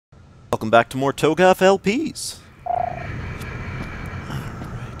welcome back to more Toegoff LPs.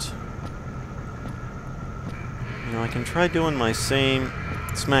 Alright. You know, I can try doing my same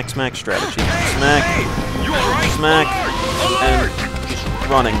smack strategy. Smack, smack, and just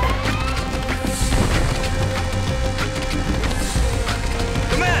running.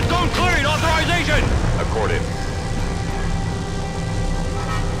 Command, zone clearing, authorization! Accorded.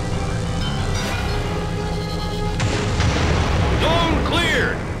 Zone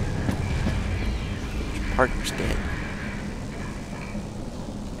cleared! Partner's dead.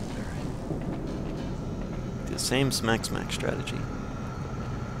 The same smack strategy.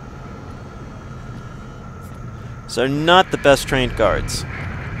 So not the best trained guards.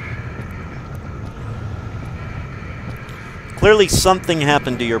 Clearly something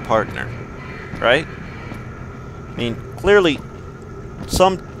happened to your partner, right? I mean, clearly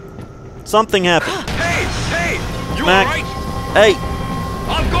something happened. Hey! You Smack. alright? Hey!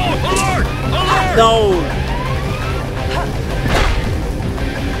 I'm going! Alert! Alert! No!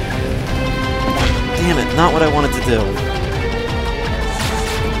 Damn it, not what I wanted to do.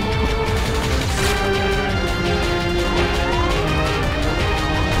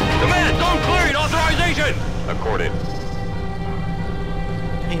 Command, zone clearing, authorization! Accorded.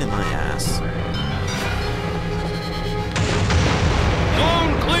 Pain in my ass.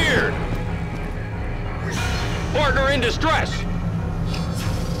 Zone cleared! Partner in distress!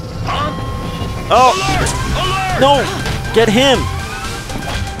 Huh? Oh! Alert! Alert! No! Get him!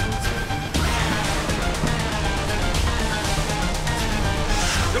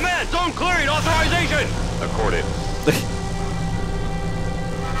 Command, zone clearing, authorization! Accorded.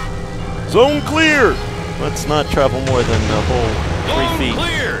 Zone clear! Let's not travel more than a whole 3 feet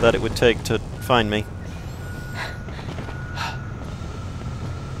cleared. that it would take to find me.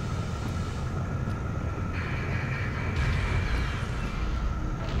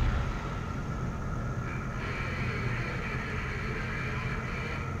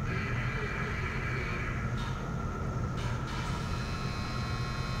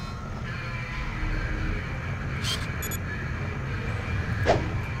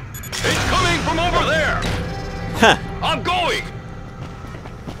 It's coming from over there! Ha! I'm going!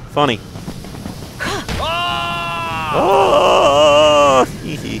 Funny. Ah! Oh!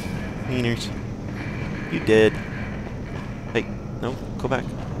 Hee Meaners. You did. Hey, no, go back.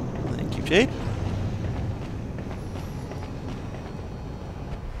 Thank you, Jade.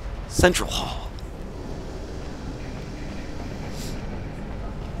 Central Hall.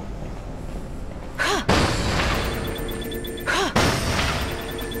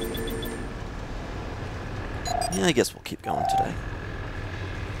 Yeah, I guess we'll keep going today.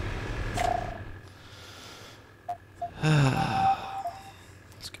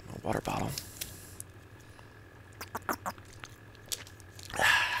 Let's get my water bottle.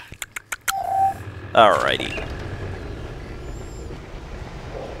 Alrighty.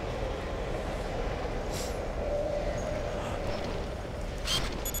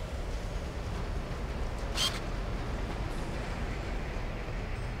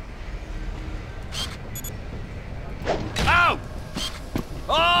 Ow!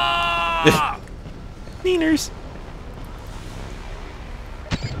 Ah! Meaners.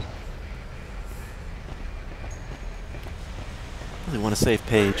 Really want to save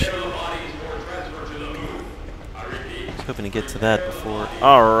Paige. I was hoping to get to that before.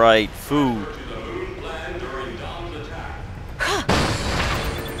 Alright, food.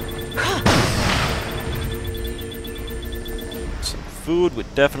 Some food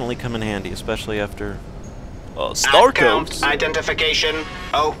would definitely come in handy, especially after Count identification.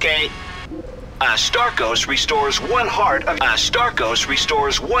 Okay. Starkos restores 1 heart of Starkos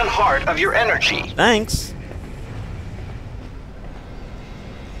restores 1 heart of your energy. Thanks.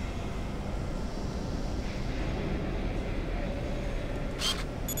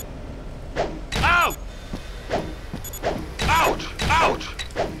 Out! Out! Out!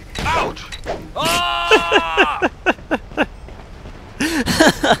 Out! Ah!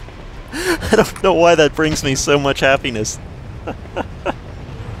 I don't know why that brings me so much happiness.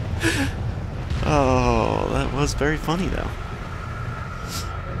 Oh, that was very funny, though.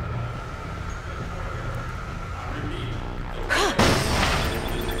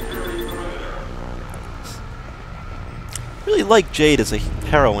 Really like Jade as a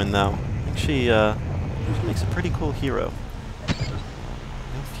heroine, though. I think she makes a pretty cool hero. No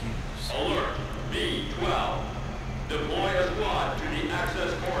fuse. Alert! B-12. Deploy a squad to the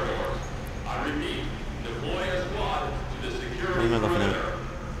access corridors. I repeat, deploy a squad to the security What am I looking at? perimeter.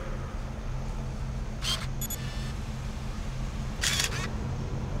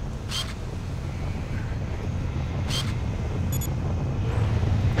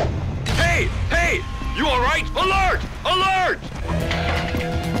 You all right? Alert! Alert!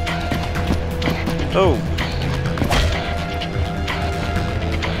 Oh.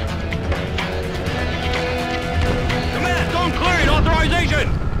 Command, zone clearing authorization!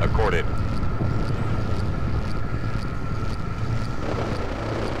 Accorded.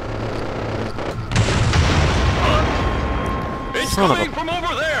 It's Son of coming a- from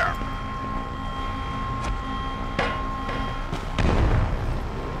over there!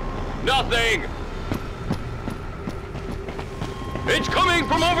 Nothing! It's coming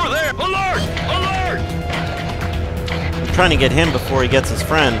from over there! Alert! Alert! I'm trying to get him before he gets his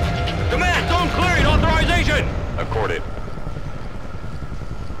friend. Command, zone clearing authorization! Accorded. I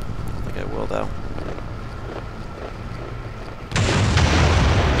think I will, though.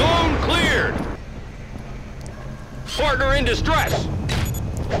 Zone cleared! Partner in distress!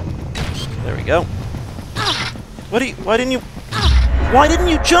 There we go. Why didn't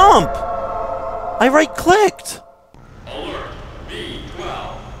you jump? I right-clicked. Alert!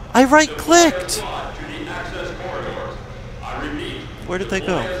 B-12. I right-clicked. Squad to the access corridors. I repeat. Where did they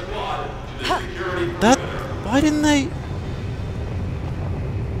go? Deploy a squad to the security Why didn't they?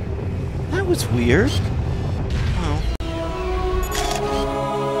 That was weird. Oh.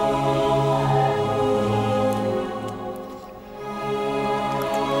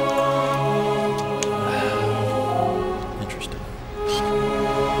 Interesting.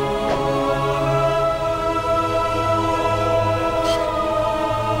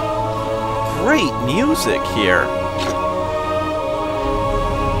 Great music here.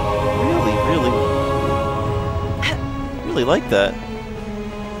 Really like that.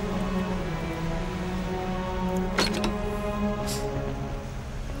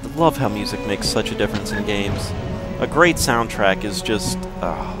 I love how music makes such a difference in games. A great soundtrack is just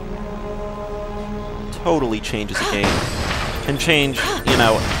totally changes a game. Can change, you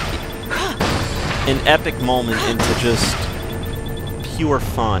know, an epic moment into just pure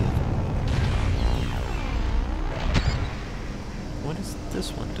fun. What does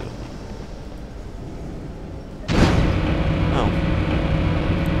this one do?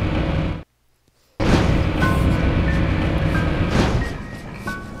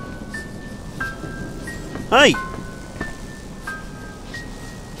 Hey!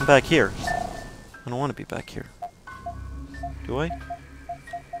 I'm back here. I don't want to be back here. Do I?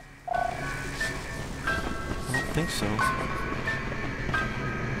 I don't think so.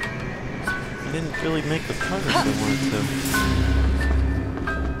 I didn't really make the progress I wanted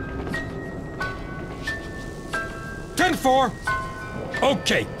to. 10-4!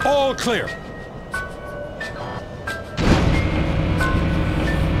 Okay, all clear.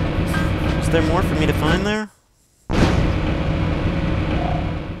 Is there more for me to find there?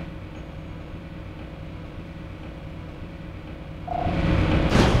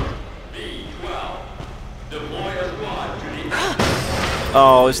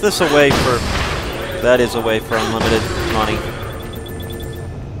 Oh, is this a way for... That is a way for unlimited money.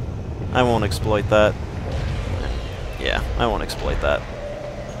 I won't exploit that. Yeah, I won't exploit that.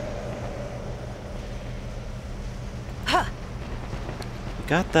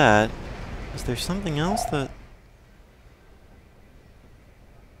 Got that. Is there something else that...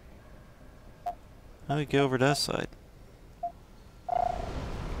 How do we go over to that side?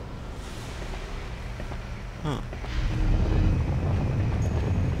 Huh.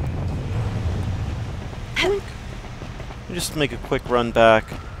 Just make a quick run back.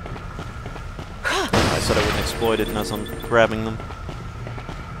 I said I wouldn't exploit it as I'm grabbing them.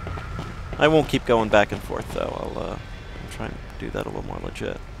 I won't keep going back and forth though. I'll try and do that a little more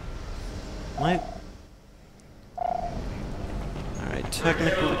legit. Alright,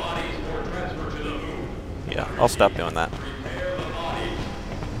 technically... Yeah, I'll stop doing that.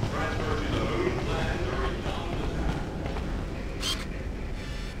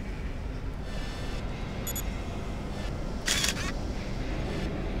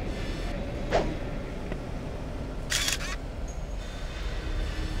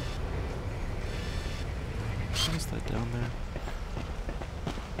 What is that down there?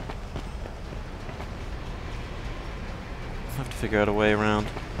 I'll have to figure out a way around.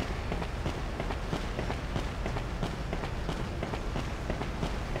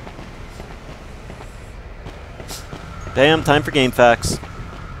 Damn, time for game facts.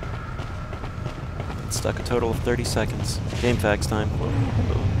 It's stuck a total of 30 seconds. Game facts time.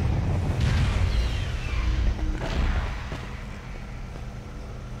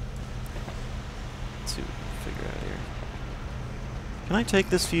 Let's see what we can figure out here. Can I take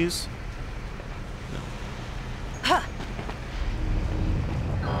this fuse? No.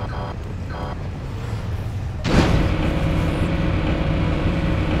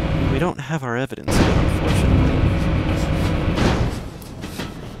 don't have our evidence yet, unfortunately.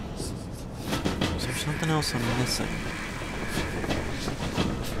 Is there something else I'm missing?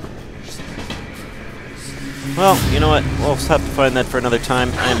 Well, you know what? We'll just have to find that for another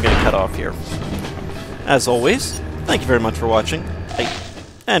time. I am going to cut off here. As always, thank you very much for watching.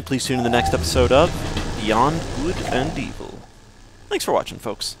 And please tune in to the next episode of Beyond Good and Evil. Thanks for watching,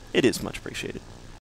 folks. It is much appreciated.